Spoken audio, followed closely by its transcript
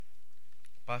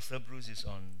Pastor Bruce is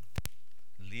on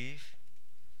leave,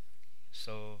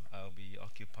 so I'll be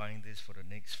occupying this for the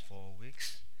next 4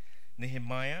 weeks.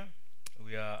 Nehemiah,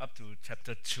 we are up to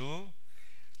chapter 2.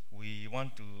 We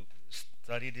want to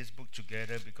study this book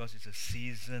together because it's a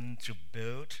season to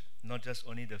build, not just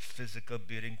only the physical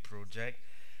building project,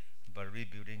 but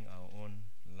rebuilding our own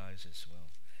lives as well.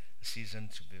 A season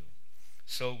to build.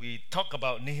 So we talk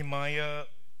about Nehemiah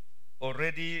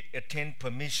already attained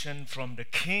permission from the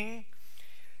king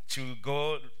to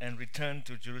go and return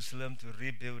to Jerusalem to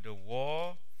rebuild the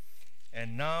wall.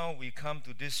 And now we come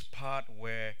to this part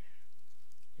where,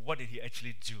 what did he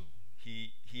actually do?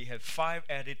 He had 5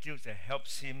 attitudes that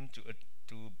helps him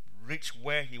to reach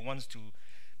where he wants to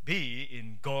be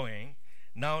in going.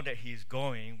 Now that he's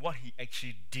going, what he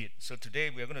actually did. So today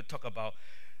we are going to talk about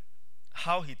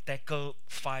how he tackled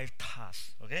 5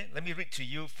 tasks. Okay, let me read to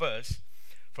you first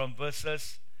from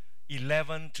verses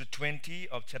 11 to 20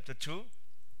 of chapter 2.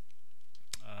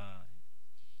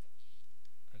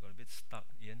 I got a bit stuck.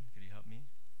 Ian, could you help me?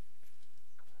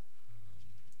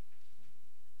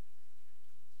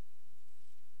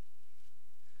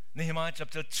 Nehemiah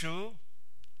chapter 2.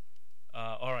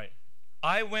 All right.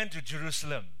 I went to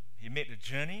Jerusalem. He made the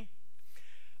journey.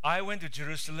 I went to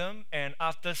Jerusalem, and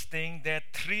after staying there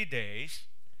 3 days,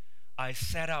 I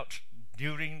set out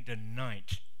during the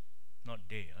night, not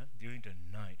day, during the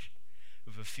night,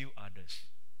 with a few others.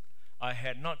 I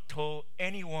had not told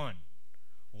anyone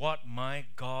what my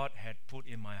God had put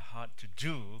in my heart to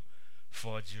do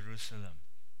for Jerusalem.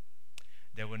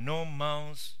 There were no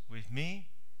mounts with me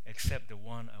except the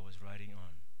one I was riding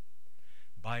on.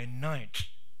 By night,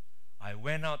 I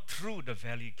went out through the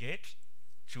valley gate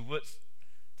towards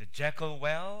the jackal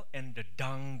well and the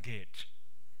dung gate,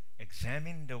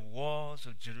 examined the walls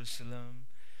of Jerusalem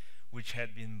which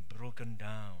had been broken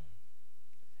down,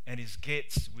 and its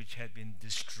gates which had been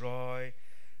destroyed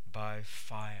by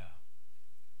fire.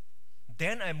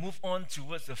 Then I moved on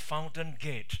towards the fountain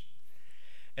gate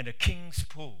and the king's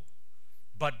pool,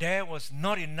 but there was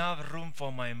not enough room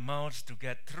for my mounts to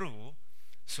get through,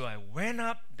 so I went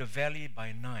up the valley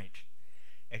by night,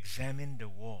 examined the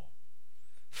wall.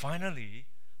 Finally,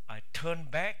 I turned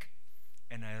back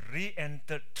and I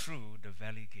re-entered through the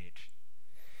valley gate.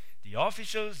 The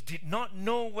officials did not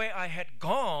know where I had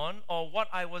gone or what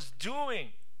I was doing,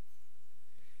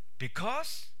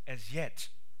 because as yet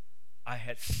I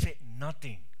had said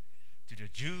nothing to the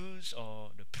Jews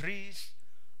or the priests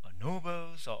or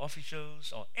nobles or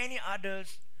officials or any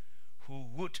others who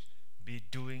would be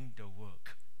doing the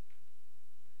work.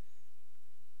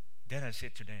 Then I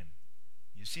said to them,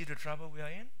 you see the trouble we are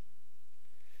in?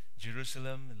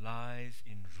 Jerusalem lies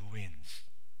in ruins,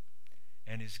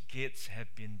 and its gates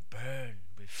have been burned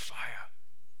with fire.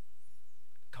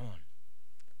 Come on,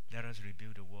 let us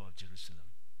rebuild the wall of Jerusalem,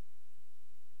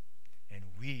 and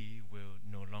we will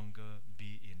no longer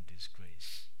be in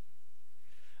disgrace.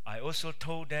 I also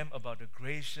told them about the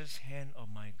gracious hand of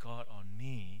my God on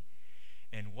me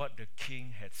and what the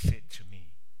king had said to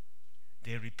me.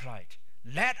 They replied,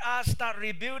 let us start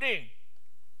rebuilding.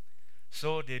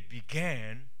 So they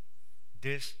began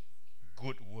this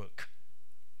good work.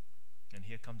 And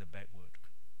here comes the bad word.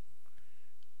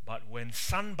 But when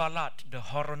Sanballat the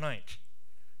Horonite,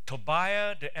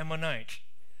 Tobiah the Ammonite,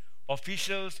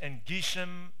 officials and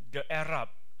Geshem the Arab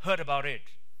heard about it,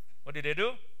 what did they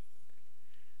do?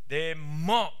 They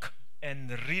mock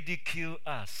and ridicule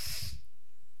us.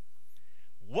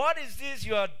 What is this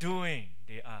you are doing?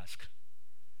 They ask.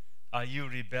 Are you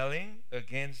rebelling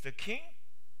against the king?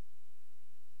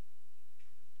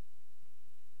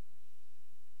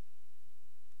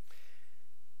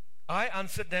 I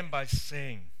answered them by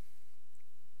saying,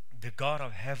 the God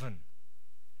of heaven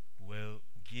will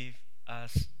give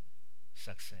us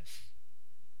success.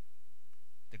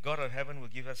 The God of heaven will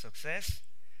give us success.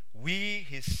 We,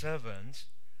 his servants,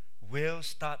 will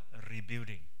start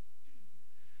rebuilding.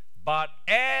 But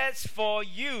as for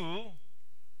you,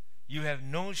 you have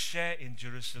no share in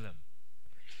Jerusalem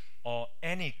or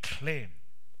any claim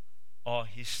or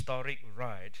historic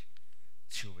right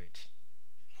to it.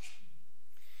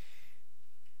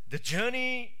 The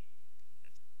journey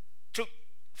took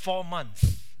 4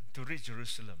 months to reach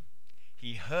Jerusalem.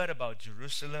 He heard about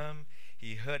Jerusalem.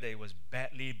 He heard that it was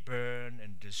badly burned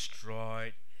and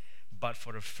destroyed. But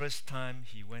for the first time,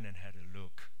 he went and had a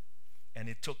look. And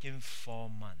it took him 4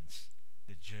 months,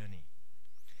 the journey.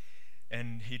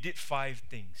 And he did 5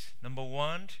 things. Number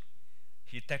 1,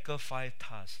 he tackled 5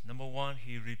 tasks. Number 1,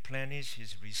 he replenished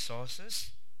his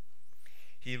resources.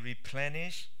 He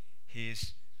replenished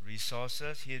his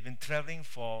resources. He had been traveling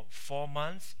for 4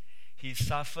 months. He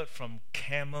suffered from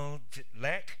camel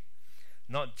leg.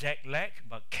 not jack leg,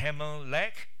 but camel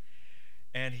leg.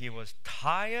 And he was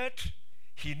tired.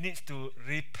 He needs to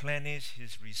replenish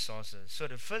his resources. So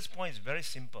the first point is very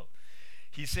simple.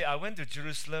 He said, I went to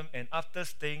Jerusalem, and after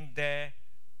staying there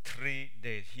 3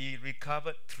 days, he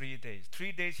recovered 3 days.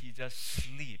 3 days he just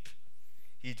sleep.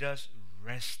 He just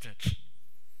rested.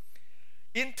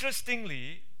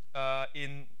 Interestingly,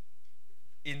 in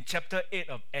chapter 8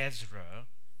 of Ezra,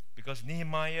 because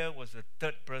Nehemiah was the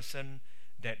third person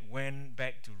that went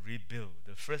back to rebuild.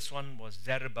 The first one was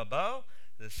Zerubbabel.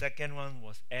 The second one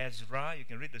was Ezra. You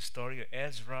can read the story of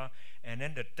Ezra. And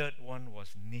then the third one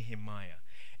was Nehemiah.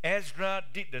 Ezra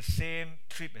did the same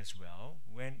trip as well,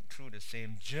 went through the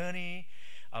same journey.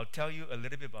 I'll tell you a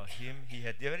little bit about him. He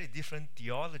had very different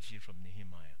theology from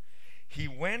Nehemiah. He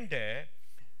went there,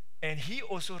 and he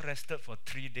also rested for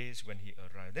 3 days when he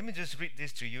arrived. Let me just read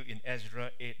this to you in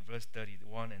Ezra 8, verse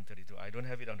 31 and 32. I don't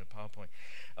have it on the PowerPoint.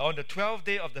 On the 12th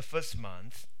day of the first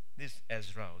month, this is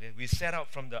Ezra, okay, we set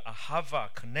out from the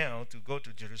Ahava canal to go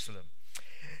to Jerusalem.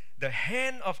 The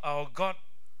hand of our God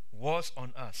was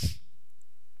on us,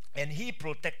 and he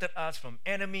protected us from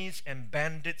enemies and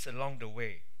bandits along the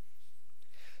way.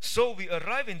 So we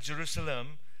arrived in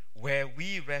Jerusalem, where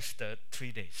we rested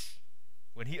 3 days.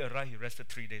 When he arrived, he rested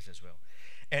 3 days as well.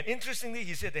 And interestingly,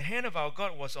 he said, the hand of our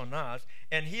God was on us,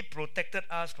 and he protected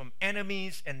us from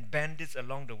enemies and bandits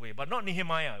along the way. But not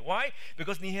Nehemiah. Why?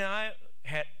 Because Nehemiah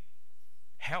had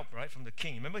help, right, from the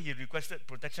king. Remember, he requested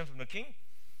protection from the king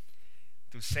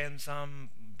to send some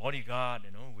bodyguard,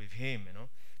 with him,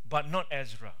 But not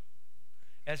Ezra.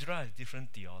 Ezra has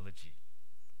different theology.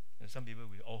 And some people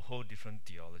will all hold different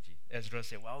theology. Ezra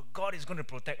said, well, God is going to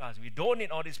protect us. We don't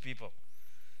need all these people.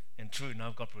 And true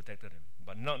enough, God protected him.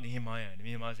 But not Nehemiah.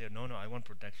 Nehemiah said, no, I want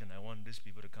protection. I want these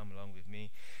people to come along with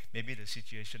me. Maybe the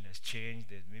situation has changed.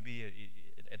 Maybe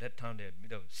at that time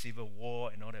there was civil war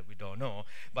and all that. We don't know.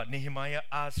 But Nehemiah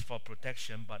asked for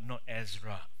protection, but not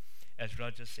Ezra.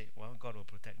 Ezra just said, well, God will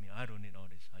protect me. I don't need all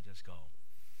this. I just go.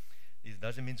 It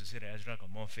doesn't mean to say that Ezra got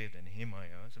more faith than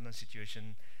Nehemiah. Sometimes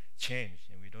situation changed,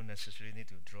 and we don't necessarily need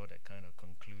to draw that kind of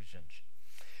conclusions.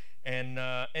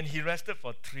 And he rested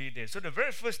for 3 days. So the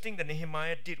very first thing that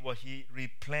Nehemiah did was he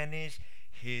replenished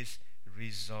his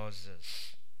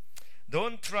resources.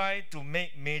 Don't try to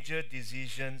make major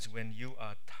decisions when you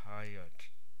are tired.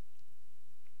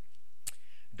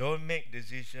 Don't make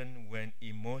decisions when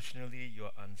emotionally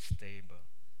you're unstable.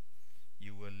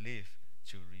 You will live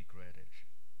to regret it.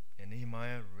 And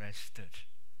Nehemiah rested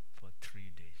for 3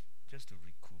 days just to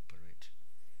recuperate.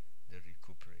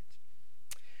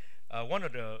 One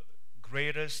of the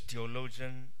greatest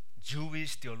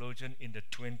Jewish theologian in the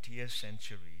 20th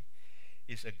century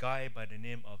is a guy by the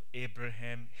name of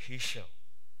Abraham Heschel.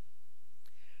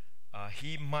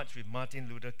 He marched with Martin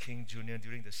Luther King Jr.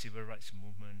 during the Civil Rights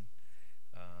Movement.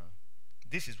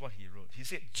 This is what he wrote. He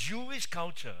said, Jewish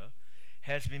culture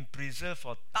has been preserved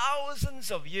for thousands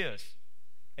of years.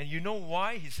 And you know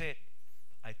why? He said,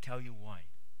 I tell you why.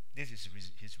 This is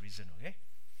his reason, okay?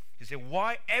 He said,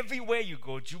 why everywhere you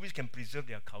go, Jews can preserve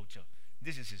their culture.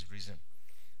 This is his reason.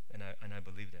 And I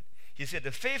believe that. He said,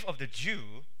 the faith of the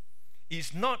Jew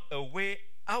is not a way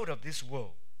out of this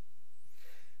world.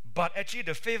 But actually,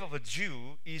 the faith of a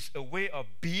Jew is a way of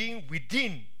being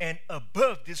within and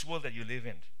above this world that you live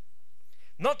in.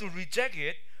 Not to reject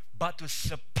it, but to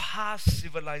surpass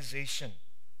civilization.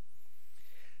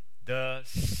 The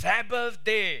Sabbath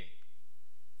day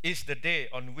is the day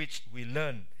on which we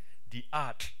learn the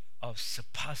art of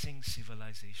surpassing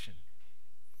civilization.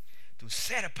 To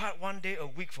set apart one day a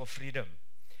week for freedom.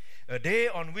 A day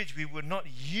on which we would not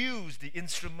use the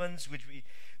instruments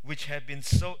which have been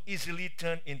so easily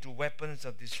turned into weapons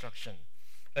of destruction.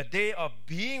 A day of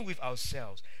being with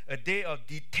ourselves. A day of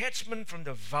detachment from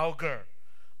the vulgar,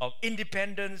 of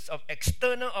independence, of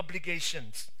external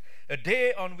obligations. A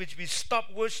day on which we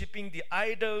stop worshipping the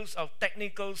idols of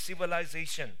technical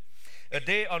civilization. A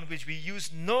day on which we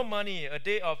use no money. A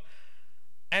day of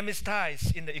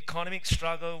amnesties in the economic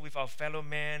struggle with our fellow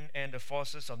man and the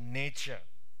forces of nature.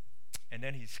 And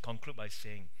then he concludes by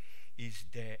saying, is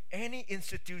there any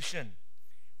institution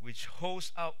which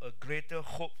holds out a greater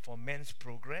hope for man's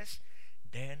progress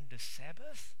than the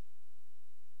Sabbath?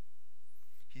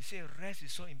 He said rest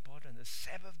is so important. The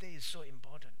Sabbath day is so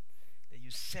important that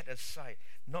you set aside,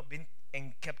 not being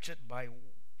encaptured by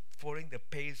following the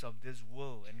pace of this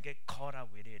world and get caught up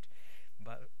with it.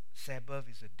 But Sabbath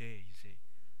is a day, you see,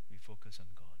 we focus on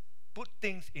God. Put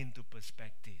things into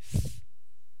perspective.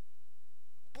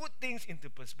 Put things into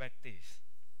perspective.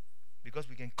 Because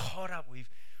we get caught up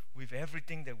with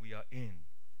everything that we are in.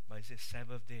 But it says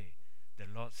Sabbath day, the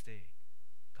Lord's day,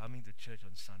 coming to church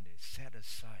on Sunday, set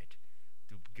aside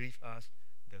to give us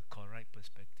the correct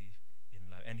perspective in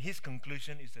life. And his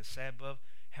conclusion is that Sabbath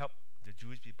helped the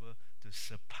Jewish people to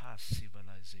surpass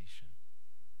civilization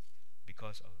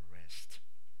because of rest.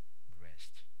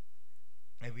 Rest.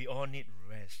 And we all need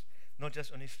rest. Not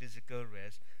just only physical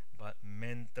rest, but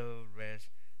mental rest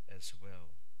as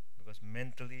well. Because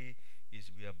mentally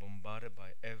we are bombarded by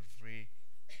every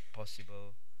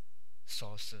possible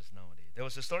sources nowadays. There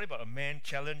was a story about a man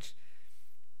challenged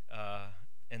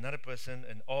another person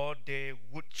an all-day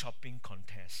wood chopping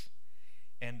contest.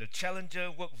 And the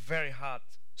challenger worked very hard,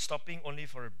 stopping only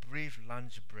for a brief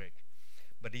lunch break.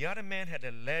 But the other man had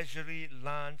a leisurely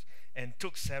lunch and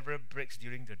took several breaks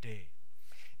during the day.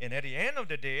 And at the end of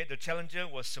the day, the challenger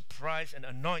was surprised and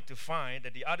annoyed to find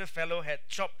that the other fellow had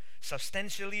chopped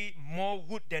substantially more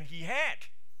wood than he had.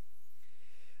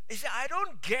 He said, I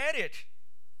don't get it.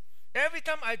 Every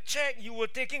time I check, you were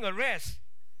taking a rest,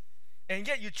 and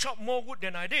yet you chopped more wood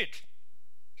than I did.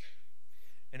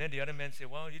 And then the other man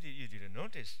said, well, you didn't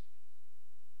notice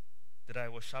that I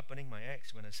was sharpening my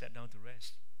axe when I sat down to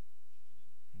rest.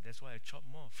 And that's why I chopped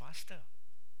more, faster.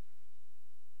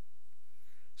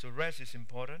 So rest is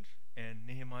important, and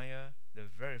Nehemiah, the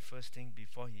very first thing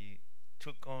before he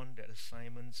took on the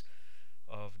assignments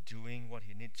of doing what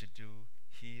he needed to do,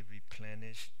 he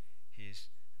replenished his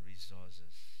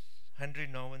resources. Henry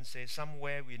Nouwen says,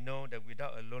 somewhere we know that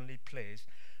without a lonely place,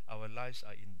 our lives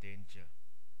are in danger.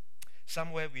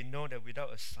 Somewhere we know that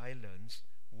without a silence,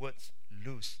 words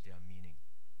lose their meaning.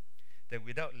 That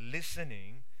without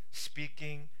listening,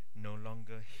 speaking no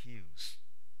longer heals.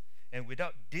 And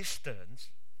without distance,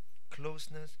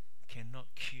 closeness cannot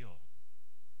cure.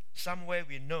 Somewhere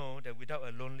we know that without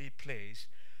a lonely place,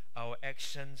 our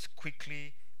actions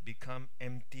quickly become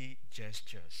empty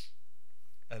gestures.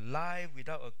 A life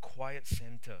without a quiet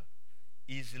center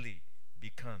easily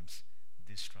becomes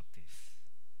destructive.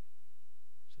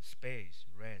 So space,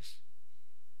 rest,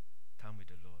 time with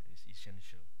the Lord is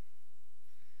essential.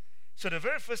 So the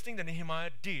very first thing that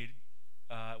Nehemiah did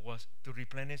was to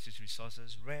replenish his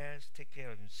resources, rest, take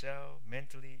care of himself,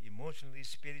 mentally, emotionally,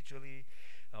 spiritually,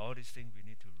 all these things we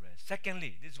need to rest.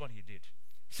 Secondly, this is what he did.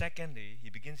 Secondly, he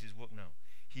begins his work now.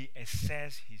 He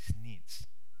assessed his needs.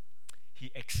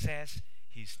 He assessed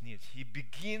his needs. He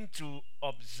began to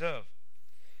observe.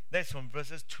 That's from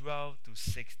verses 12 to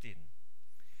 16.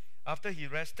 After he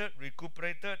rested,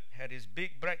 recuperated, had his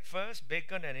big breakfast,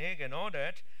 bacon and egg and all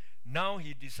that, now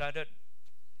he decided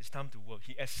it's time to work.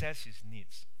 He assessed his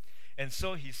needs. And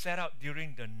so he set out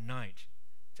during the night,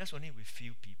 just only with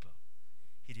few people.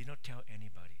 He did not tell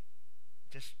anybody.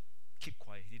 Just keep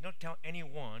quiet. He did not tell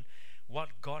anyone what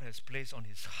God has placed on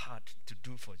his heart to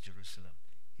do for Jerusalem.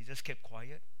 He just kept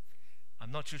quiet.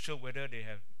 I'm not too sure whether they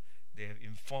have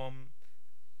informed,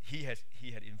 he had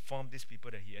informed these people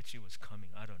that he actually was coming.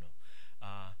 I don't know.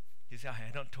 He said, I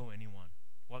had not told anyone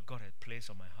what God had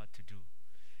placed on my heart to do.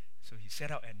 So he set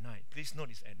out at night. Please note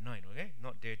it's at night, okay?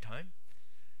 Not daytime.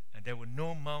 And there were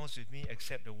no mouths with me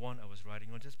except the one I was riding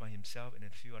on, just by himself and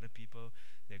a few other people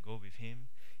that go with him.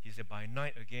 He said, by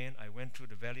night again, I went through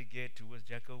the valley gate towards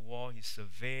Jericho wall. He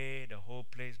surveyed the whole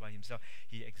place by himself.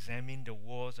 He examined the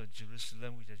walls of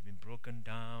Jerusalem, which has been broken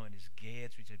down, and its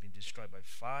gates, which had been destroyed by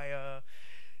fire.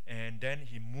 And then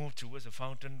he moved towards the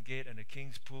fountain gate and the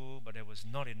king's pool, but there was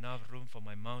not enough room for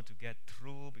my mount to get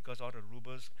through because all the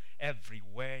robbers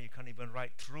everywhere, you can't even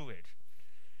ride through it.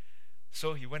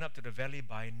 So he went up to the valley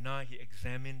by night, he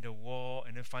examined the wall,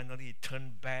 and then finally he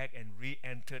turned back and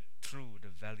re-entered through the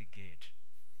valley gate.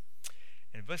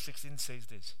 And verse 16 says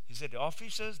this. He said, the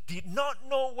officers did not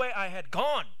know where I had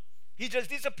gone. He just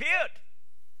disappeared.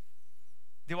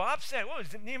 They were upset. What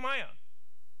was it, Nehemiah?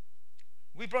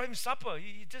 We brought him supper.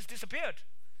 He just disappeared.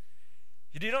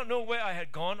 He did not know where I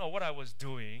had gone or what I was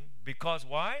doing, because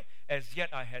why? As yet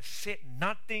I had said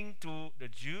nothing to the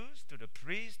Jews, to the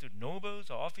priests, to nobles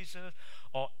or officers,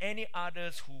 or any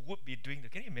others who would be doing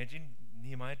that. Can you imagine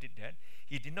Nehemiah did that?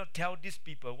 He did not tell these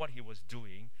people what he was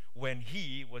doing when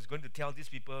he was going to tell these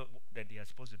people that they are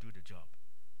supposed to do the job.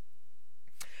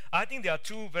 I think there are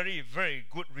two very, very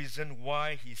good reasons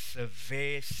why he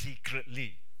surveyed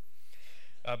secretly.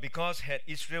 Because had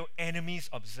Israel enemies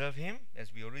observed him,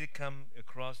 as we already come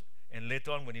across, and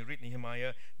later on when you read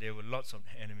Nehemiah, there were lots of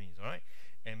enemies, all right?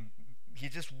 And he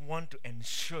just wanted to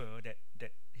ensure that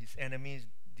his enemies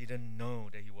didn't know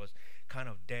that he was kind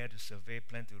of there to survey,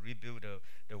 plan to rebuild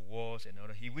the walls and all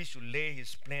that. He wished to lay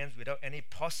his plans without any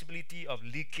possibility of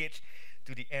leakage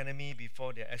to the enemy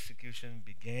before their execution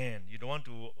began. You don't want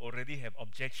to already have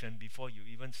objection before you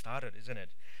even started, isn't it?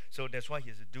 So that's why he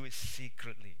has to do it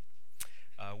secretly.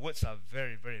 Words are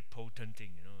very, very potent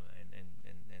thing, you know,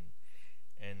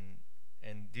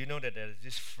 And do you know that there's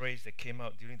this phrase that came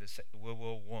out during the World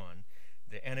War I?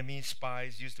 The enemy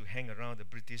spies used to hang around the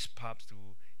British pubs to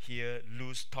hear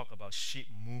loose talk about ship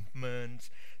movements.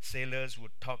 Sailors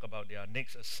would talk about their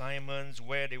next assignments,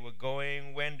 where they were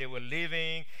going, when they were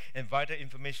leaving, and vital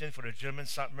information for the German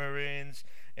submarines.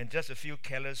 And just a few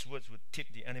careless words would tip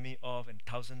the enemy off, and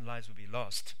 1,000 lives would be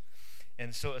lost.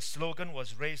 And so a slogan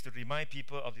was raised to remind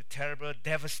people of the terrible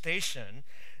devastation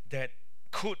that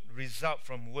could result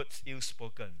from words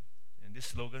ill-spoken. And this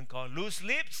slogan called "Loose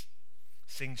lips,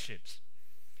 sink ships."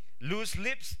 Loose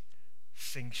lips,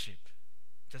 sink ship.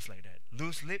 Just like that.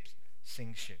 Loose lips,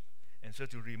 sink ship. And so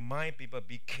to remind people,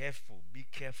 be careful, be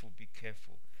careful, be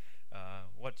careful.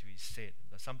 What we said,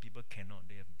 but some people cannot.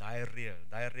 They have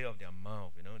diarrhea of their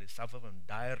mouth. They suffer from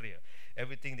diarrhea.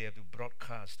 Everything they have to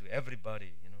broadcast to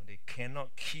everybody. They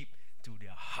cannot keep to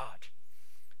their heart.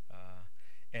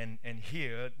 And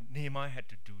here Nehemiah had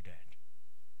to do that.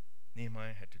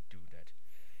 Nehemiah had to do that.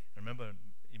 I remember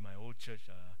in my old church,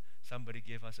 somebody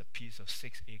gave us a piece of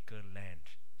 6-acre land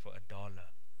for $1.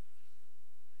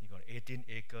 You got 18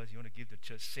 acres. You want to give the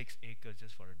church 6 acres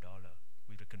just for $1,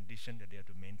 with the condition that they have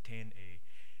to maintain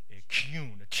a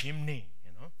kiln, a chimney.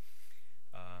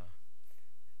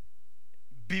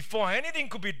 Before anything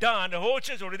could be done, the whole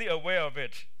church is already aware of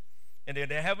it, and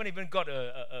they haven't even got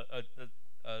a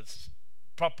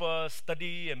proper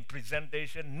study and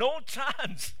presentation. No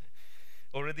chance.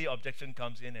 Already objection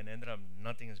comes in, and ended up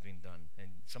nothing has been done.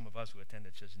 And some of us who attend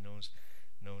the church knows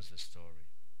the story.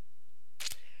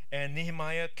 And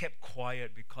Nehemiah kept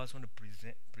quiet because he wanted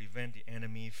to prevent the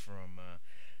enemy from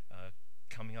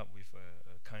coming up with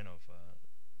a kind of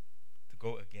to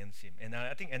go against him. And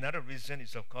I think another reason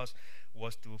is, of course,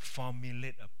 was to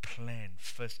formulate a plan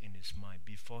first in his mind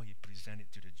before he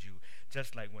presented to the Jew.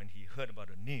 Just like when he heard about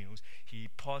the news, he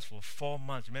paused for 4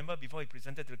 months. Remember, before he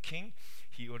presented to the king,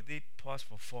 he already paused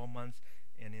for 4 months,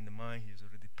 and in the mind he was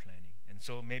already planning. And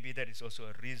so maybe that is also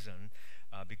a reason,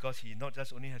 because he not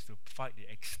just only has to fight the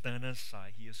external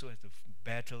side, he also has to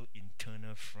battle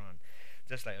internal front.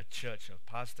 Just like a church, a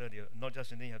pastor, they not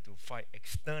just only have to fight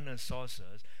external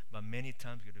sources, but many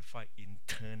times you have to fight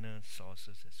internal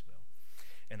sources as well.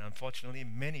 And unfortunately,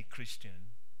 many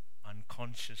Christians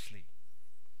unconsciously,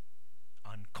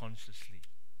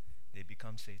 they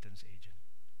become Satan's agent.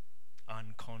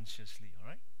 Unconsciously, all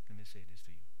right? Let me say this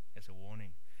to you as a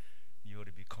warning. You ought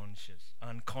to be conscious.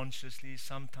 Unconsciously,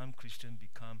 sometimes Christians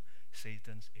become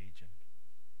Satan's agent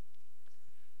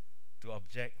to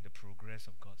object the progress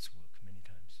of God's work many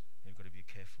times. You've got to be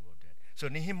careful of that. So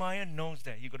Nehemiah knows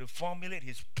that. He's got to formulate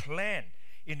his plan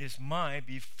in his mind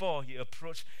before he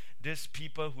approached these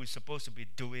people who is supposed to be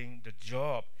doing the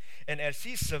job. And as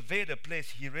he surveyed the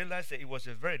place, he realized that it was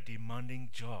a very demanding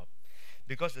job,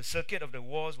 because the circuit of the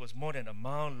walls was more than a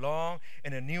mile long,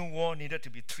 and a new wall needed to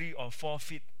be 3 or 4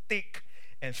 feet thick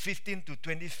and 15 to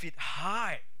 20 feet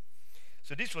high.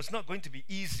 So this was not going to be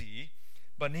easy,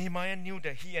 but Nehemiah knew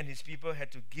that he and his people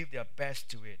had to give their best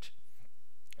to it.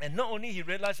 And not only he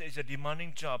realized that it's a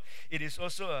demanding job, it is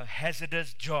also a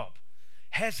hazardous job,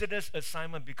 hazardous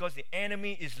assignment, because the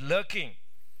enemy is lurking.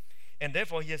 And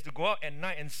therefore, he has to go out at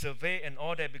night and survey and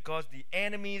all that, because the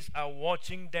enemies are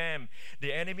watching them.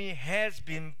 The enemy has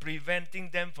been preventing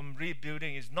them from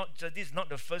rebuilding. This is not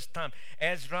the first time.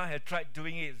 Ezra had tried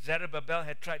doing it. Zerubbabel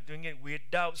had tried doing it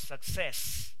without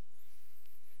success,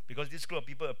 because this group of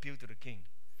people appealed to the king.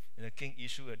 And the king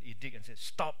issued an edict and said,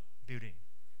 stop building.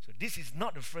 So this is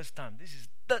not the first time. This is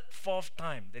third, fourth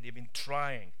time that they've been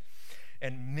trying.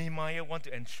 And Nehemiah wants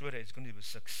to ensure that it's going to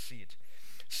succeed.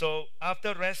 So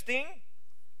after resting,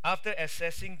 after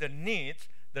assessing the needs,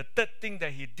 the third thing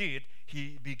that he did,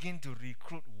 he began to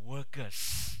recruit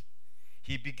workers.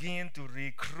 He began to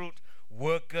recruit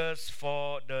workers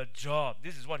for the job.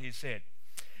 This is what he said.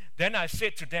 Then I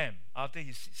said to them, after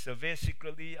he surveyed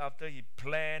secretly, after he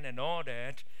planned and all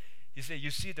that, he said,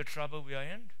 you see the trouble we are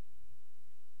in?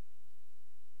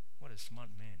 What a smart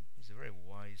man. He's a very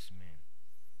wise man.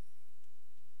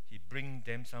 He brings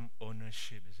them some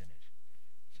ownership, isn't it?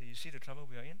 So you see the trouble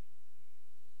we are in?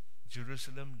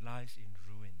 Jerusalem lies in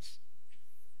ruins,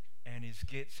 and its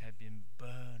gates have been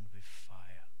burned with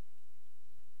fire.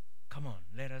 Come on,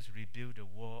 let us rebuild the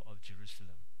wall of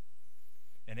Jerusalem.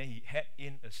 And then he had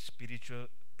in a spiritual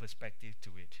perspective to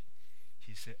it.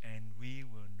 He said, and we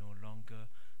will no longer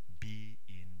be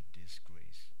in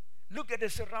disgrace. Look at the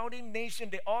surrounding nation.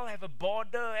 They all have a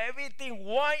border, everything.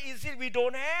 Why is it we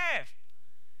don't have?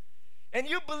 And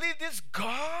you believe this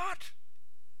God?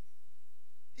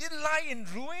 It lie in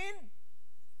ruin?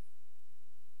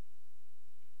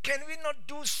 Can we not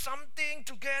do something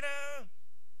together?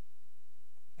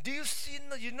 Do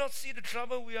you not see the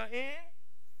trouble we are in?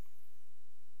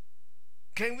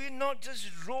 Can we not just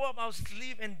roll up our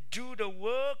sleeve and do the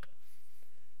work?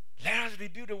 Let us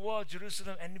rebuild the wall of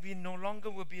Jerusalem and we no longer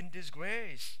will be in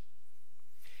disgrace.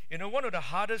 You know, one of the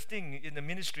hardest things in the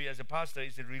ministry as a pastor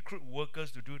is to recruit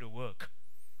workers to do the work.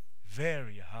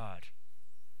 Very hard.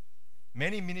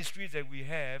 Many ministries that we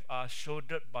have are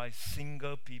shouldered by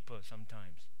single people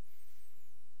sometimes.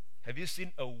 Have you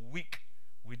seen a week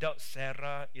without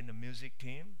Sarah in the music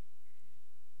team?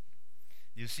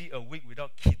 You see a week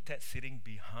without Kitet sitting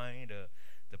behind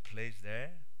the place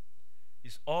there?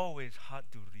 It's always hard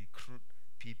to recruit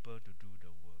people to do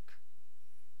the work.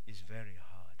 It's very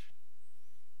hard.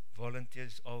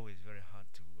 Volunteers is always very hard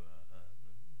to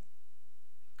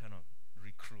kind of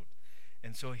recruit.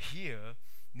 And so here,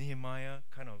 Nehemiah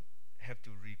kind of have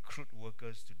to recruit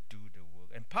workers to do the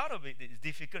work. And part of it is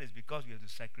difficult is because we have to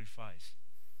sacrifice.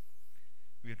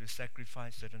 We have to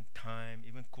sacrifice certain time.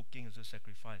 Even cooking is a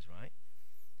sacrifice, right?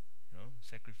 You know,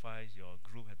 sacrifice. Your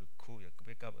group have to cook. You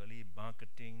wake up early,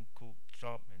 marketing, cook,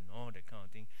 shop, and all that kind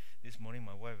of thing. This morning,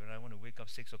 my wife and I want to wake up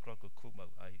 6 o'clock to cook, but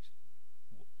I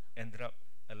ended up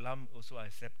alarm also I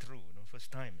slept through. You know,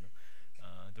 first time. You know,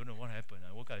 don't know what happened.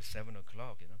 I woke up at 7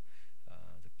 o'clock. You know,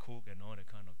 the cook and all that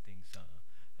kind of things.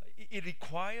 It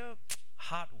requires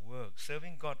hard work.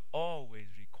 Serving God always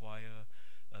requires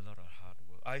a lot of hard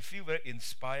work. I feel very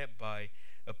inspired by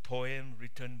a poem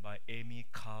written by Amy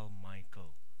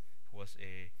Carmichael, who was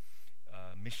a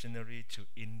missionary to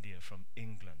India from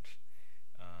England.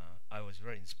 I was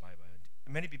very inspired by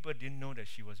her. Many people didn't know that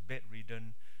she was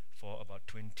bedridden for about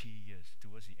 20 years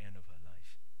towards the end of her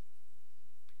life.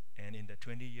 And in the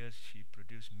 20 years, she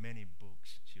produced many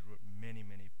books. She wrote many,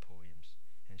 many poems.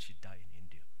 And she died in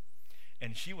India.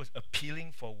 And she was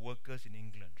appealing for workers in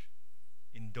England,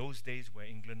 in those days where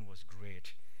England was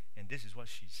great. And this is what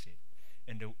she said.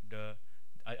 And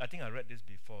I think I read this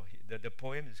before. The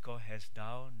poem is called Hast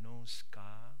Thou No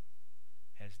Scar?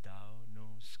 Hast Thou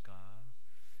No Scar?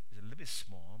 It's a little bit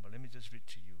small, but let me just read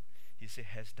to you. He said,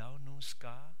 Hast thou no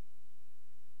scar?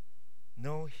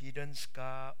 No hidden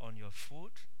scar on your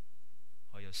foot,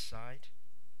 or your side,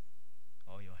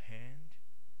 or your hand?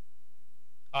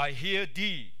 I hear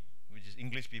thee, which is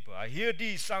English people, I hear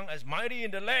thee sung as mighty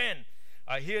in the land.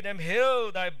 I hear them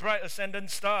hail thy bright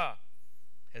ascendant star.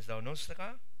 Hast thou no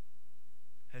scar?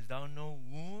 Hast thou no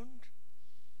wound?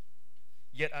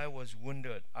 Yet I was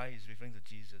wounded. I is referring to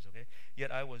Jesus, okay?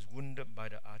 Yet I was wounded by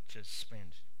the archer's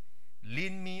spent.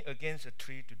 Lean me against a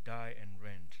tree to die and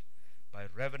rend by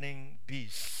ravening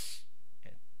beasts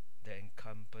that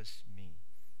encompass me.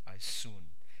 I soon.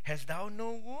 Hast thou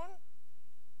no wound?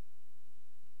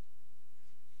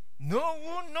 No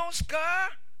wound, no scar?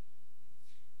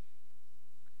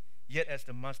 Yet as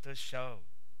the master shall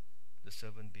the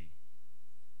servant be,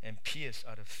 and pierced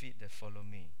are the feet that follow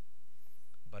me.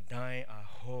 But thine are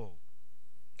whole.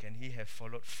 Can he have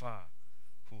followed far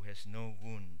who has no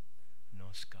wound, no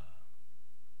scar?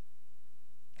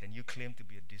 Can you claim to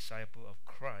be a disciple of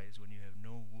Christ when you have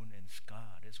no wound and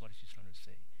scar? That's what she's trying to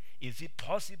say. Is it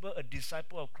possible a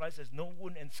disciple of Christ has no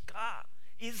wound and scar?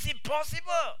 Is it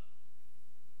possible?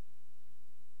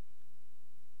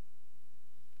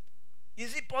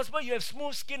 Is it possible you have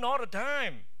smooth skin all the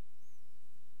time?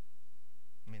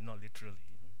 I mean, not literally.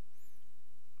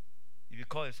 If you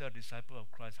call yourself a disciple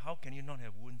of Christ, how can you not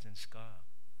have wounds and scar?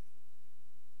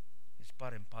 It's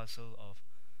part and parcel of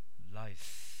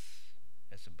life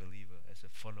as a believer, as a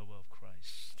follower of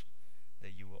Christ,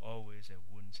 that you will always have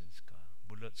wounds and scar,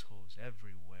 bullets, holes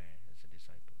everywhere as a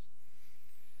disciple.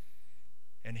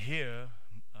 And here,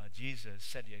 Jesus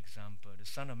set the example. The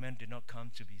Son of Man did not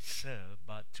come to be served,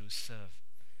 but to serve,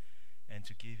 and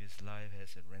to give his life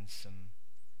as a ransom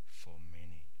for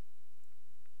many.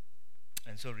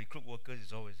 And so recruit workers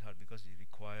is always hard because it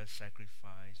requires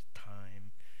sacrifice,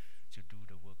 time to do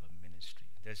the work of ministry.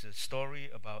 There's a story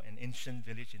about an ancient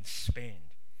village in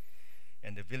Spain,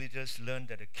 and the villagers learned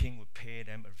that the king would pay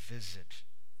them a visit.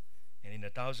 And in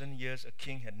 1,000 years, a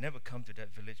king had never come to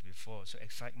that village before, so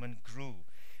excitement grew.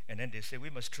 And then they said, we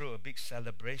must throw a big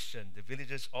celebration. The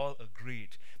villagers all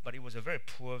agreed, but it was a very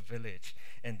poor village,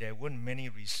 and there weren't many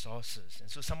resources. And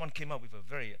so someone came up with a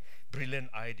very brilliant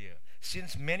idea.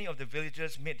 Since many of the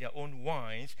villagers made their own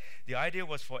wines, the idea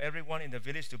was for everyone in the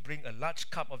village to bring a large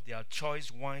cup of their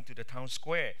choice wine to the town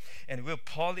square, and we'll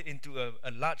pour it into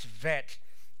a large vat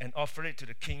and offer it to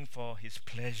the king for his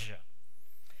pleasure.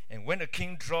 And when the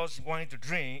king draws wine to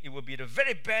drink, it will be the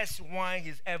very best wine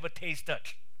he's ever tasted.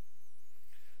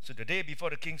 So the day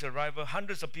before the king's arrival,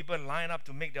 hundreds of people line up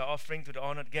to make their offering to the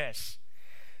honored guests.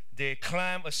 They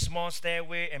climb a small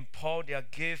stairway and pour their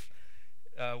gift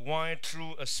wine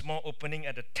through a small opening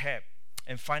at the tap.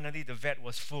 And finally, the vat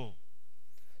was full.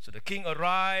 So the king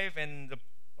arrived, and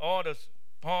all the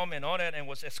pomp and all that, and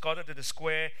was escorted to the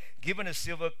square, given a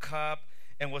silver cup,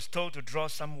 and was told to draw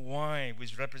some wine,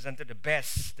 which represented the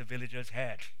best the villagers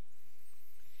had.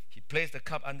 He placed the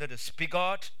cup under the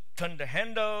spigot, turned the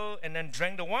handle, and then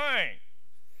drank the wine.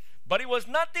 But it was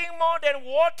nothing more than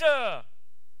water.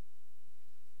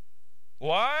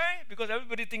 Why? Because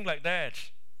everybody think like that.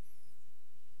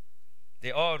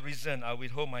 They all reason, I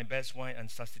withhold my best wine and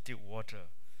substitute water.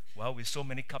 Well, with so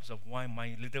many cups of wine,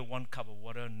 my little 1 cup of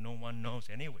water, no one knows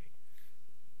anyway.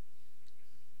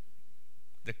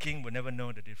 The king will never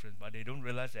know the difference, but they don't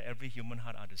realize that every human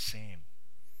heart are the same,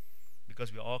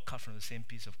 because we are all cut from the same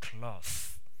piece of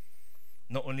cloth.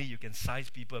 Not only you can size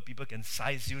people, people can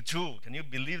size you too. Can you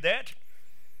believe that?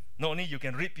 Not only you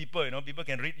can read people, people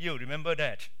can read you. Remember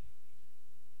that.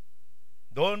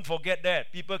 Don't forget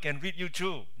that. People can read you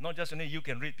too. Not just only you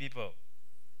can read people.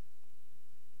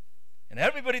 And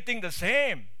everybody think the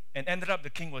same. And ended up the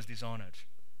king was dishonored.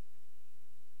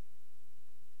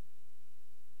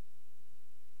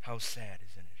 How sad,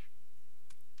 isn't it?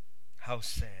 How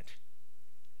sad.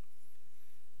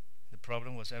 The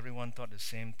problem was everyone thought the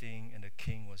same thing, and the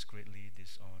king was greatly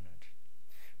dishonored.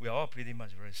 We are all pretty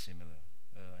much very similar.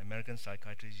 American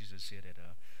psychiatrists used to say that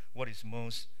what is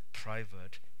most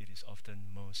private, it is often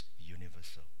most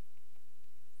universal.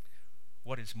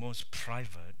 What is most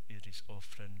private, it is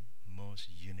often most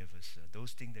universal.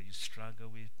 Those things that you struggle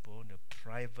with, the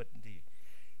privately,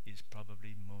 is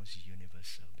probably most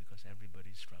universal, because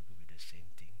everybody struggles with the same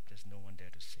thing. There's no one there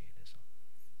to say it. That's all.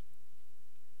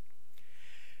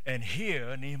 And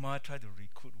here, Nehemiah tried to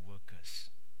recruit workers.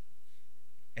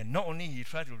 And not only he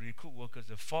tried to recruit workers,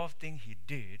 the fourth thing he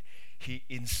did, he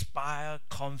inspired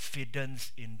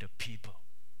confidence in the people.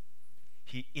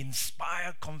 He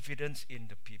inspired confidence in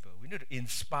the people. We need to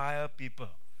inspire people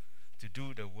to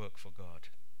do the work for God.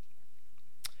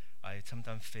 I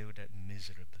sometimes fail that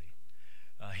miserably.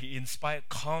 He inspired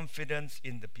confidence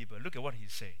in the people. Look at what he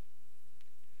said.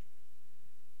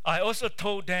 I also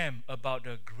told them about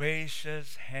the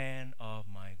gracious hand of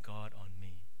my God on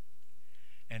me,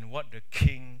 and what the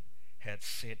king had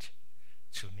said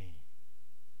to me.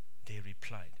 They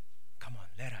replied, come on,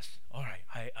 let us. All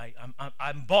right,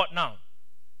 I'm bored now.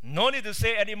 No need to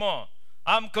say anymore.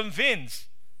 I'm convinced.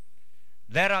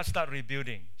 Let us start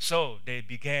rebuilding. So they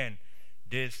began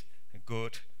this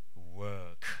good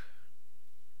work.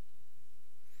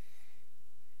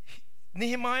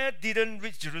 Nehemiah didn't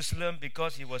reach Jerusalem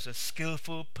because he was a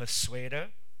skillful persuader.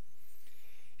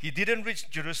 He didn't reach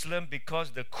Jerusalem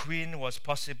because the queen was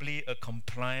possibly a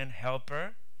compliant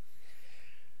helper,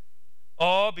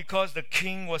 or because the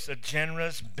king was a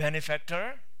generous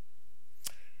benefactor.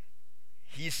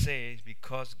 He says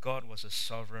because God was a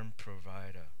sovereign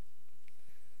provider.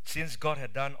 Since God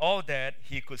had done all that,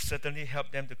 he could certainly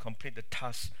help them to complete the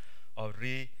task of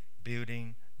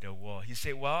rebuilding the wall. He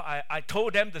said, well, I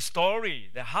told them the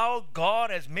story, that how God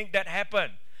has made that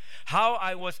happen, how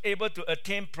I was able to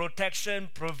attain protection,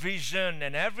 provision,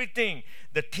 and everything.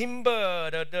 The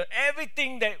timber, the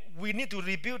everything that we need to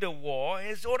rebuild the wall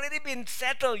has already been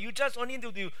settled. You just only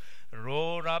need to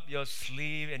roll up your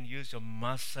sleeve and use your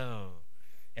muscle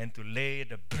and to lay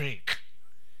the brick.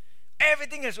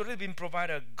 Everything has already been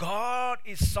provided. God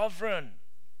is sovereign.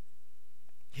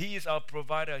 He is our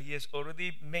provider. He has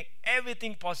already made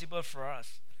everything possible for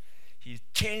us. He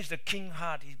changed the king's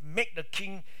heart. He made the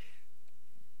king,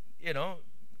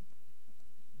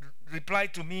 reply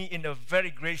to me in a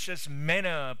very gracious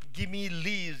manner. Give me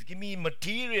leaves, give me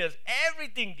materials,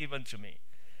 everything given to me.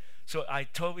 So I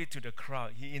told it to the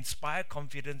crowd. He inspired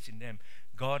confidence in them.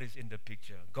 God is in the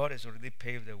picture. God has already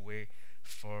paved the way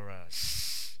for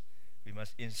us. We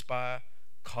must inspire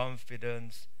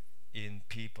confidence in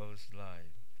people's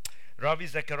lives. Ravi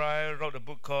Zachariah wrote a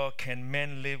book called Can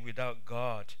Men Live Without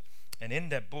God? And in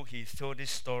that book, he told this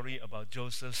story about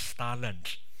Joseph Stalin.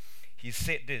 He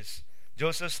said this: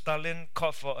 Joseph Stalin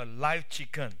caught for a live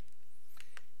chicken,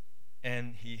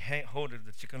 and he held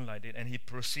the chicken like that, and he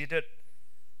proceeded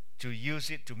to use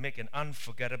it to make an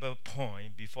unforgettable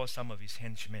point before some of his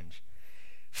henchmen.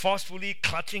 Forcefully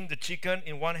clutching the chicken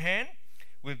in one hand,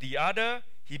 with the other,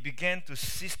 he began to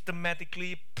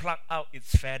systematically pluck out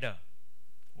its feather.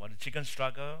 While the chicken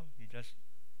struggled, he just,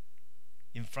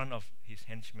 in front of his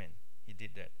henchmen, he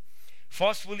did that.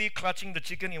 Forcefully clutching the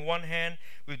chicken in one hand,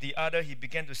 with the other, he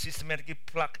began to systematically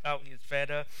pluck out his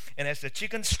feather. And as the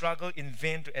chicken struggled in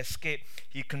vain to escape,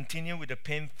 he continued with the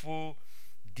painful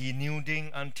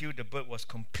denuding until the bird was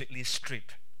completely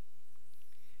stripped.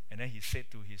 And then he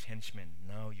said to his henchmen,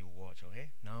 now you watch, okay?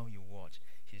 Now you watch.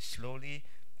 He slowly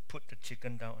put the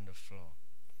chicken down on the floor.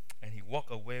 and he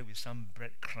walked away with some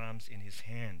breadcrumbs in his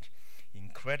hand.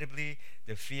 Incredibly,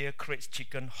 the fear-crazed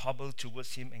chicken hobbled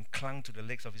towards him and clung to the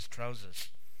legs of his trousers.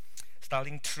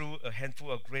 Starling threw a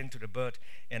handful of grain to the bird,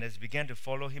 and as he began to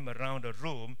follow him around the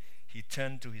room, he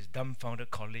turned to his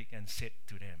dumbfounded colleague and said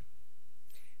to them,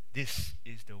 "This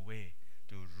is the way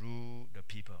to rule the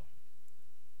people.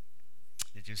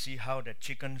 Did you see how that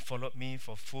chicken followed me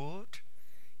for food,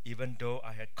 even though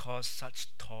I had caused such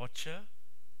torture?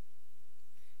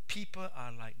 People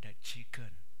are like that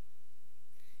chicken.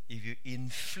 If you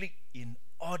inflict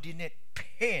inordinate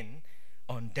pain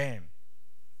on them,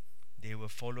 they will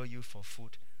follow you for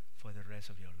food for the rest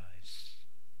of your lives."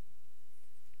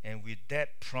 And with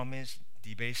that promised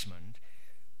debasement,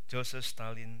 Joseph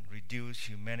Stalin reduced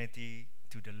humanity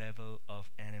to the level of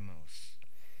animals.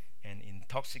 And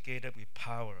intoxicated with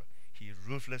power, he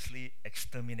ruthlessly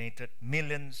exterminated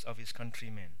millions of his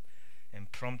countrymen,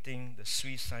 and prompting the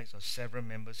suicides of several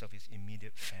members of his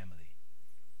immediate family.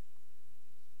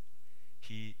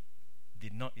 He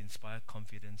did not inspire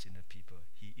confidence in the people.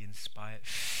 He inspired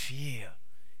fear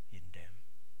in them.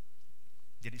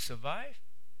 Did it survive?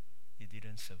 It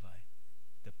didn't survive.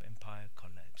 The empire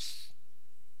collapsed.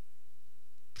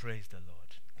 Praise the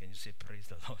Lord. Can you say praise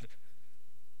the Lord?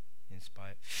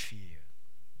 Inspire fear.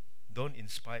 Don't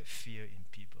inspire fear in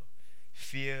people.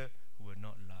 Fear will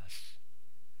not last.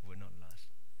 Will not last.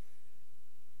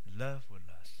 Love will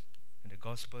last. And the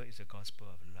gospel is a gospel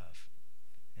of love.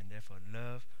 And therefore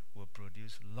love will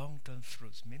produce long-term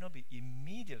fruits. May not be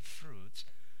immediate fruits,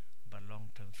 but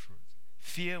long-term fruits.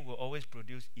 Fear will always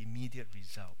produce immediate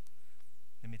result.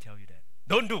 Let me tell you that.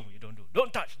 Don't do.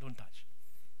 Don't touch.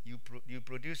 You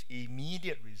produce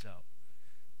immediate result,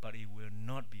 but it will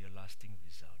not be a lasting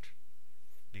result.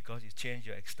 Because it changes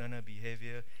your external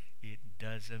behavior, it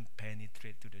doesn't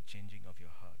penetrate to the changing of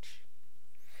your heart.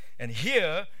 And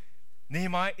here,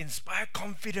 Nehemiah inspired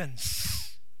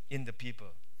confidence in the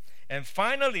people. And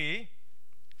finally,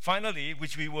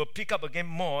 which we will pick up again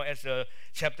more as the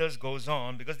chapters goes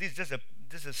on, because this is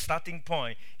just a starting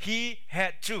point. He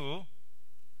had to,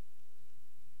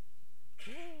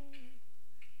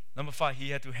 number 5,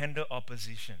 he had to handle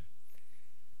opposition.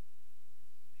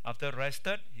 After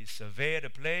rested, he surveyed the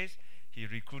place, he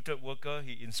recruited workers,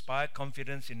 he inspired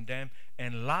confidence in them,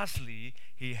 and lastly,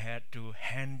 he had to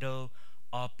handle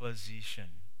opposition.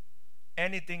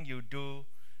 Anything you do,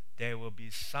 there will be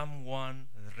someone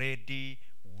ready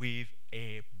with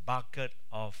a bucket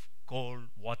of cold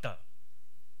water.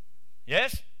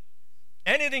 Yes?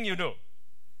 Anything you do,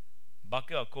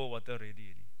 bucket of cold water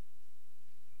ready.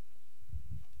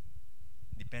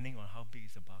 Depending on how big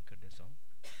is the bucket, that's all.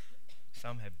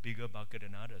 Some have bigger bucket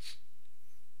than others.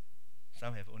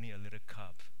 Some have only a little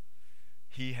cup.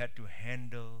 He had to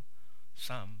handle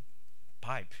some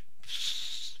pipe,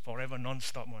 forever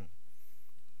non-stop one.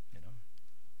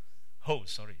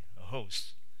 A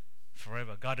hose,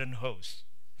 forever, garden hose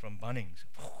from Bunnings,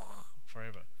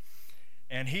 forever.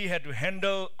 And he had to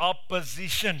handle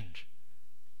opposition.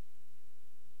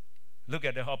 Look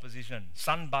at the opposition.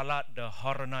 Sanballat the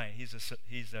Horonite,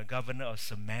 he's a governor of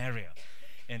Samaria.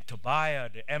 And Tobiah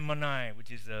the Ammonite,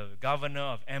 which is the governor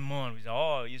of Ammon, which are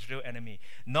all Israel enemy.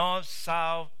 North,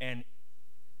 south, I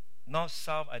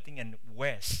think, and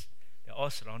west. They're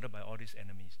all surrounded by all these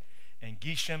enemies. And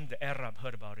Geshem the Arab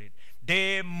heard about it.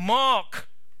 They mock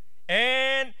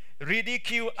and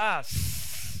ridicule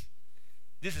us.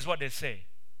 This is what they say.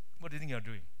 What do you think you're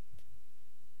doing?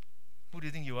 Who do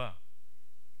you think you are?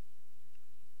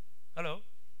 Hello?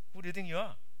 Who do you think you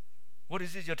are? What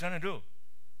is it you're trying to do?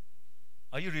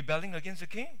 Are you rebelling against the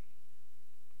king?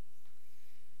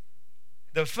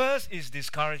 The first is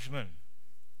discouragement.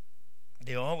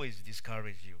 They always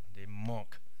discourage you. They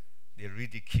mock. They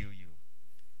ridicule you.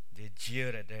 They jeer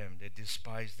at them. They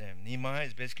despise them. Nehemiah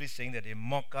is basically saying that they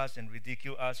mock us and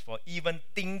ridicule us for even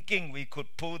thinking we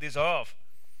could pull this off.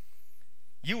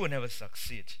 You will never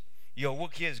succeed. Your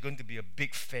work here is going to be a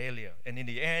big failure. And in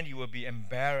the end, you will be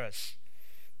embarrassed.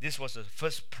 This was the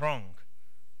first prong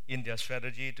in their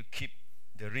strategy to keep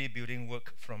the rebuilding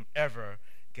work from ever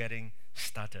getting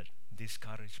started.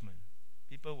 Discouragement.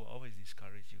 People will always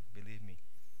discourage you, believe me.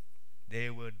 They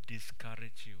will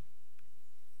discourage you.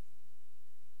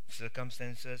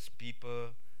 Circumstances, people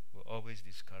will always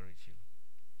discourage you.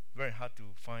 Very hard to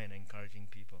find encouraging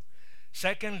people.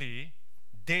 Secondly,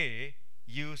 they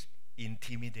use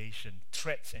intimidation,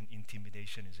 threats and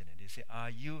intimidation, isn't it? They say, are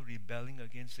you rebelling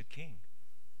against the king?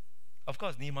 Of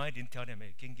course, Nehemiah didn't tell them,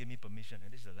 hey, king, give me permission,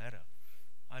 and this is a letter.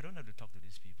 I don't have to talk to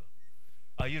these people.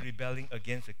 Are you rebelling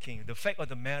against the king? The fact of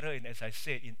the matter, and as I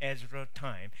said, in Ezra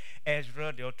time,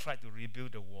 they'll try to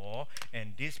rebuild the wall,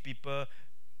 and these people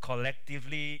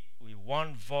collectively, with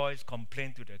one voice,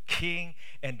 complain to the king,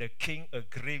 and the king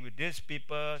agree with these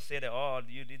people, say that, oh,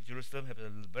 Jerusalem have a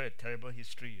very terrible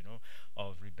history,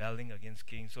 of rebelling against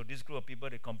king. So this group of people,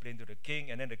 they complain to the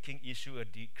king, and then the king issue a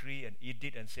decree and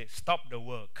edict and say, stop the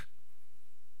work.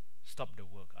 Stop the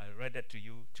work. I read that to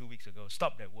you 2 weeks ago.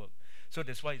 Stop that work. So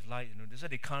that's why it's like, that's why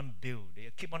they can't build. They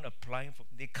keep on applying for,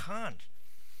 they can't.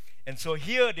 And so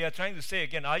here they are trying to say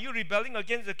again, are you rebelling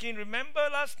against the king? Remember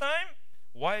last time?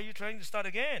 Why are you trying to start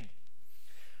again?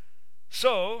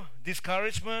 So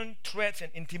discouragement, threats,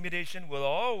 and intimidation will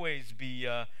always be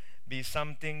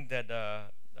something that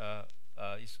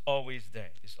is always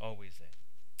there. It's always there.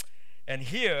 And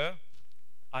here,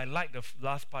 I like the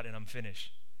last part, and I'm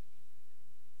finished.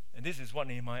 And this is what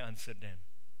Nehemiah answered them.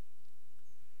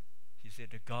 He said,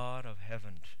 the God of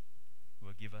heaven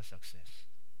will give us success.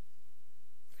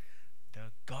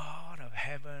 The God of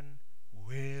heaven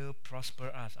will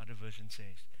prosper us, other version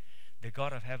says. The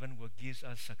God of heaven will give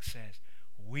us success.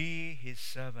 We, his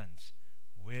servants,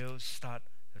 will start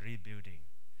rebuilding.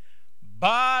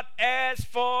 But as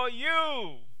for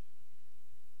you,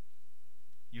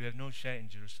 you have no share in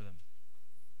Jerusalem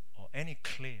or any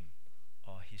claim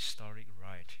or historic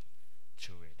right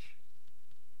to it.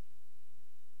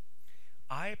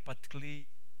 I particularly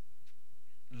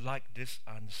like this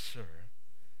answer.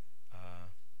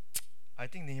 I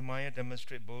think Nehemiah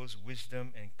demonstrates both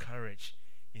wisdom and courage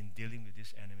in dealing with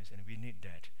these enemies, and we need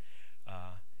that.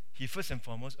 He first and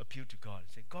foremost appealed to God.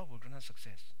 He said, God will grant us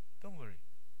success. Don't worry.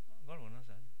 God will grant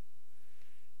us.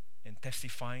 And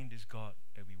testifying this God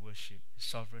that we worship is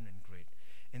sovereign and great.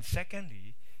 And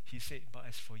secondly, he said, but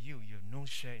as for you, you have no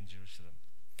share in Jerusalem.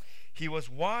 He was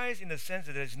wise in the sense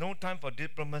that there is no time for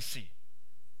diplomacy.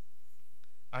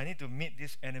 I need to meet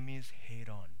these enemies head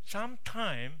on.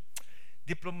 Sometimes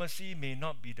diplomacy may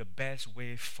not be the best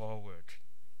way forward.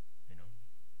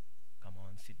 Come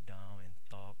on, sit down and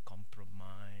talk,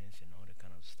 compromise, and all that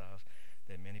kind of stuff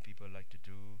that many people like to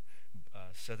do.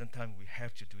 Certain time we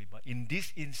have to do it. But in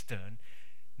this instant,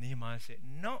 Nehemiah said,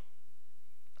 no,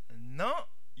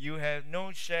 you have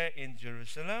no share in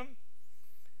Jerusalem.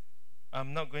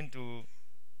 I'm not going to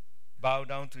bow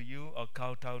down to you or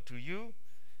kowtow to you.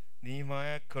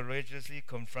 Nehemiah courageously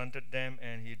confronted them,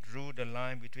 and he drew the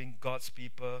line between God's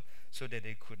people so that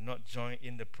they could not join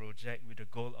in the project with the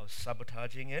goal of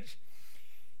sabotaging it.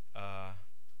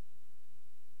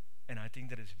 And I think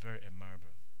that is very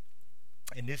admirable.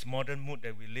 In this modern mood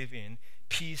that we live in,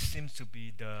 peace seems to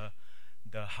be the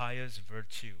highest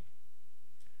virtue.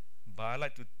 But I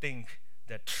like to think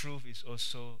that truth is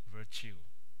also virtue.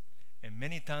 And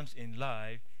many times in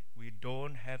life, we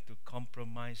don't have to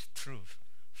compromise truth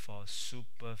for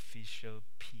superficial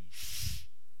peace.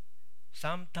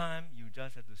 Sometimes you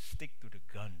just have to stick to the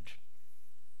gun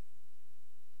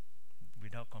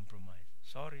without compromise.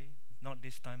 Sorry, not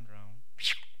this time round.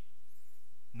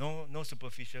 No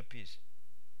superficial peace.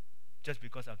 Just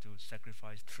because I have to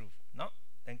sacrifice truth. No,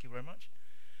 thank you very much.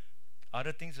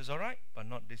 Other things is all right, but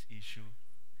not this issue.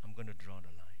 I'm going to draw the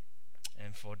line.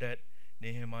 And for that,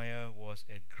 Nehemiah was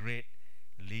a great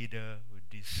leader with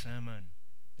discernment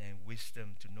and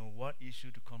wisdom to know what issue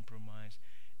to compromise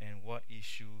and what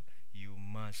issue you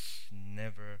must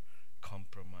never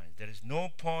compromise. There is no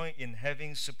point in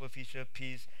having superficial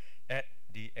peace at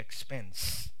the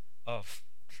expense of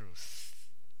truth.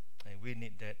 And we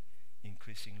need that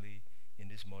increasingly in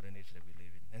this modern age that we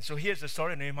live in. And so here's the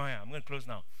story of Nehemiah. I'm going to close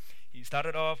now. He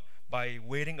started off by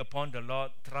waiting upon the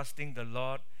Lord, trusting the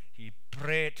Lord. He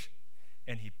prayed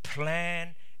and he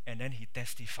planned and then he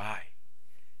testified.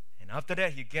 And after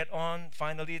that, he get on,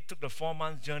 finally took the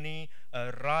 4-month journey,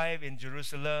 arrived in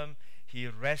Jerusalem. He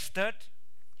rested,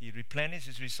 he replenished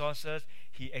his resources,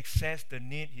 he assessed the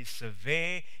need, he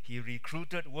surveyed, he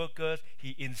recruited workers,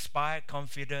 he inspired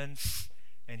confidence,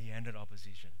 and he ended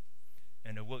opposition.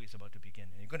 And the work is about to begin.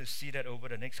 And you're going to see that over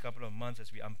the next couple of months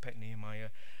as we unpack Nehemiah,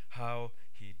 how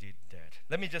he did that.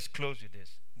 Let me just close with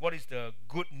this. What is the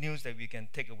good news that we can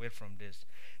take away from this?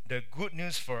 The good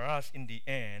news for us in the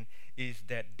end is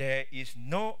that there is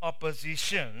no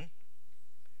opposition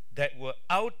that will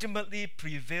ultimately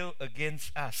prevail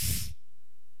against us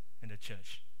in the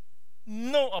church.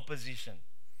 No opposition.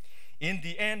 In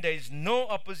the end, there is no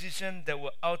opposition that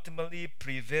will ultimately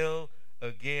prevail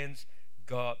against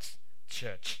God's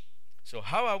church. So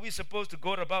how are we supposed to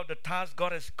go about the task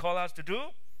God has called us to do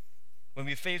when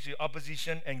we face with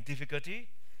opposition and difficulty?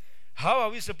 How are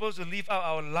we supposed to live out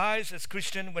our lives as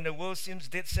Christians when the world seems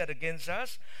dead set against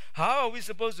us? How are we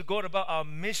supposed to go about our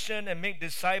mission and make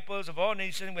disciples of all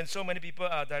nations when so many people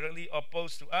are directly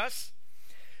opposed to us?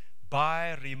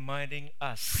 By reminding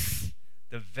us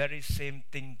the very same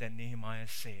thing that Nehemiah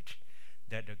said,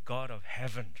 that the God of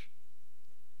heaven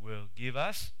will give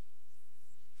us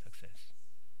success.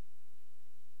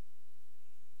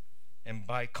 And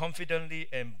by confidently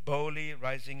and boldly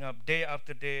rising up day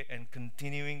after day and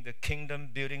continuing the kingdom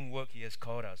building work He has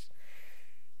called us,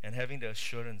 and having the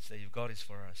assurance that if God is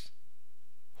for us,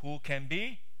 who can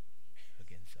be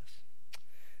against us?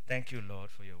 Thank you,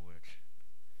 Lord, for your word.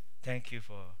 Thank you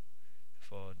for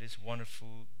this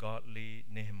wonderful, godly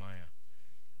Nehemiah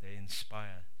that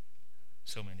inspired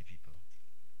so many people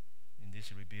in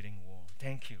this rebuilding war.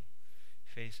 Thank you.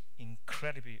 Face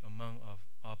incredibly among of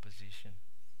opposition.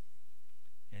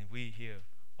 And we here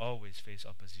always face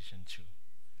opposition too.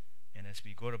 And as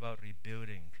we go about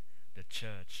rebuilding the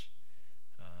church,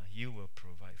 you will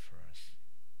provide for us.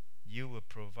 You will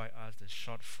provide us the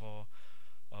shortfall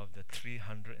of the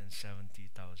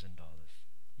 $370,000.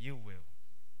 You will.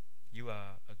 You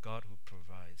are a God who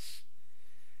provides,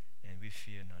 and we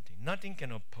fear nothing. Nothing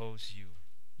can oppose you.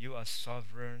 You are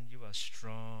sovereign. You are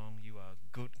strong. You are a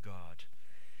good God.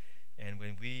 And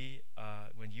when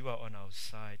you are on our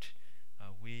side,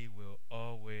 we will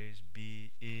always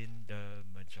be in the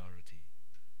majority.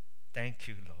 Thank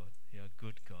you, Lord. You are a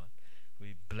good God.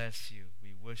 We bless you.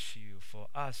 We worship you. For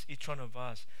us, each one of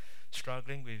us,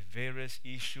 struggling with various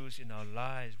issues in our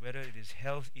lives, whether it is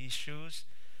health issues,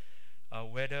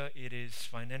 whether it is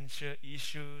financial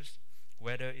issues,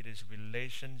 whether it is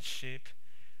relationship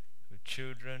with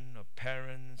children or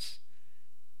parents,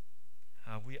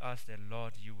 we ask that,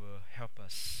 Lord, you will help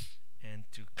us and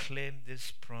to claim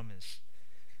this promise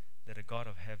that the God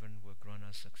of heaven will grant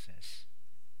us success.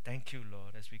 Thank you,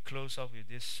 Lord. As we close off with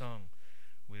this song,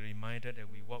 we're reminded that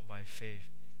we walk by faith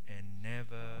and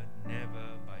never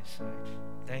by sight.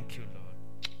 Thank you, Lord.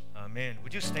 Amen.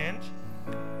 Would you stand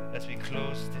as we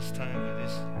close this time with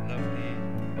this lovely,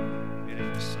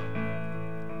 beautiful song?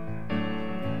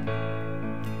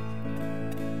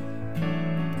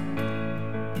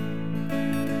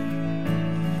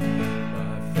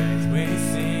 By faith we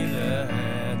see the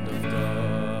hand of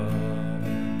God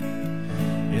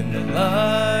in the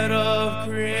light of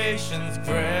creation's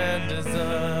grand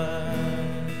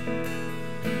design,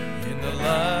 in the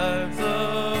lives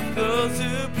of those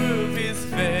who prove His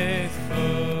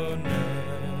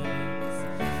faithfulness,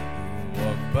 who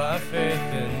walk by faith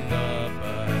and not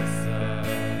by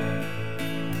sight.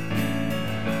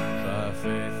 By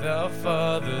faith our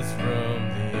fathers from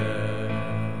the earth,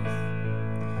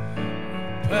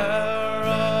 the power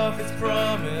of His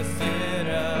promise in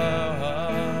our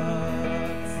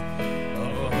hearts,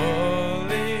 of a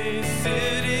holy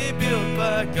city built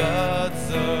by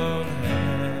God's own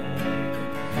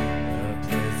hand, a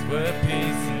place where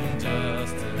peace and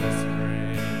justice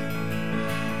reign.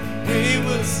 We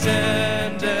will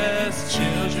stand as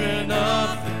children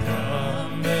of the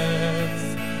promise.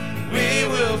 We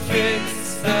will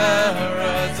fix our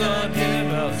eyes on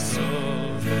Him, our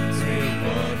souls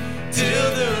reward,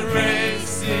 till the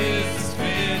race is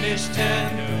finished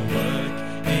and the work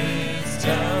is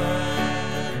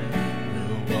done.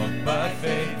 We'll walk by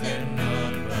faith and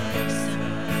not by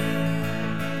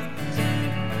sight.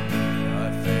 By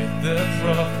faith the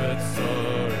prophets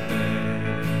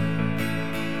ordained,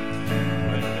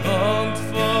 when longed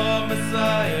for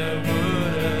Messiah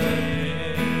would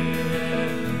appear,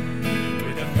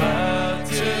 with the power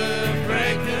to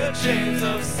break the chains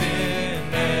of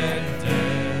sin and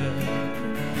death,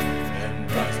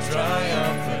 and rise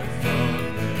triumphant from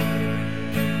the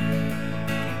grave.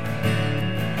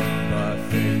 By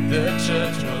faith the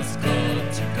church was called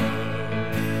to go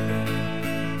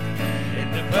in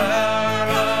the power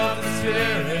of the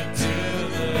Spirit to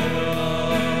the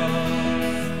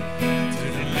lost, to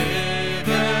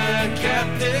deliver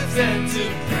captives and to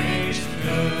preach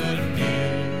good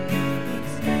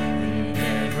news in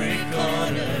every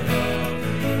corner of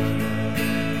the earth.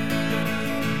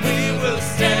 We will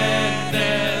stand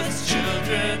as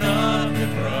children of the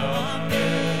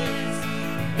promise.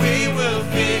 We will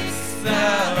fix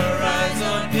our eyes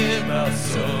on Him, our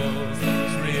souls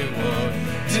reward,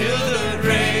 till the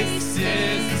race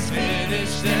is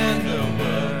finished and the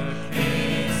work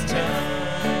is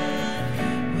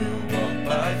done. We'll walk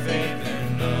by faith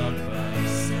and not by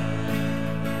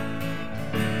sight.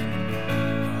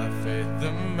 By faith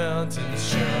the mountains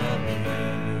shall be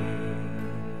moved,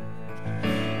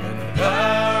 and the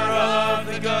power of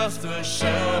the gospel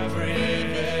shall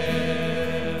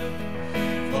prevail.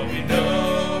 For we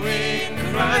know in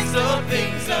Christ all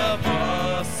things are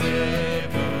possible.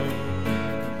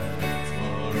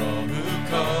 For all who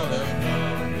call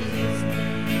upon His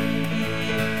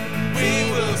name, we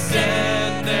will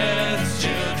stand as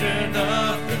children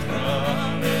of the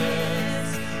promise.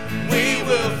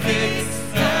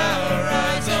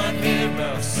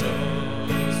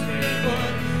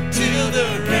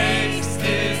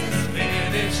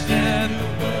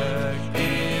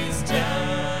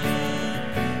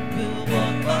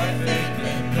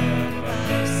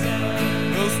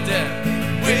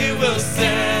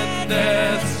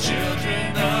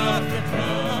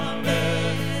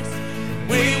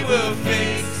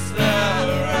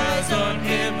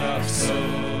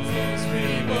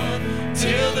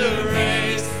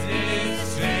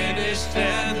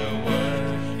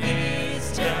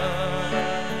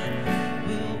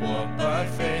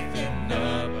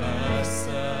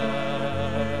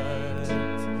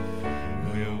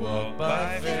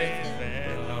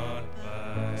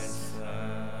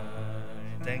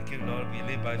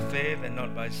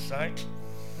 not by sight,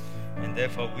 and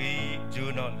therefore we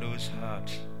do not lose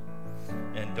heart.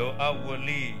 And though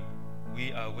outwardly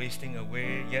we are wasting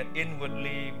away, yet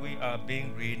inwardly we are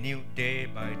being renewed day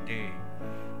by day.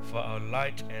 For our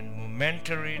light and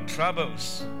momentary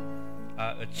troubles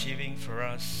are achieving for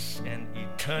us an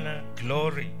eternal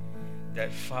glory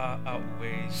that far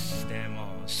outweighs them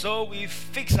all. So we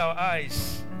fix our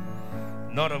eyes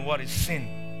not on what is seen,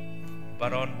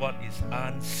 but on what is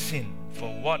unseen. For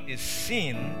what is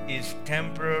seen is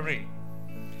temporary,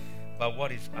 but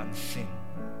what is unseen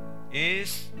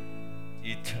is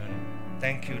eternal.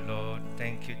 Thank you, Lord.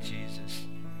 Thank you, Jesus.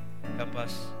 Help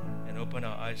us and open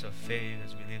our eyes of faith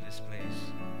as we leave this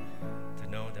place to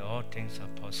know that all things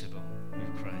are possible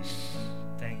with Christ.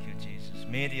 Thank you, Jesus.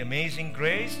 May the amazing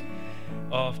grace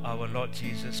of our Lord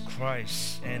Jesus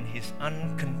Christ and His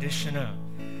unconditional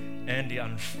and the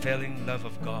unfailing love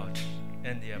of God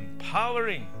and the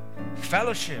empowering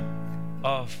fellowship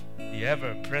of the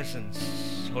ever-present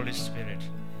Holy Spirit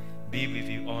be with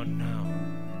you all now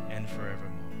and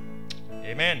forevermore.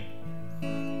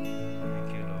 Amen.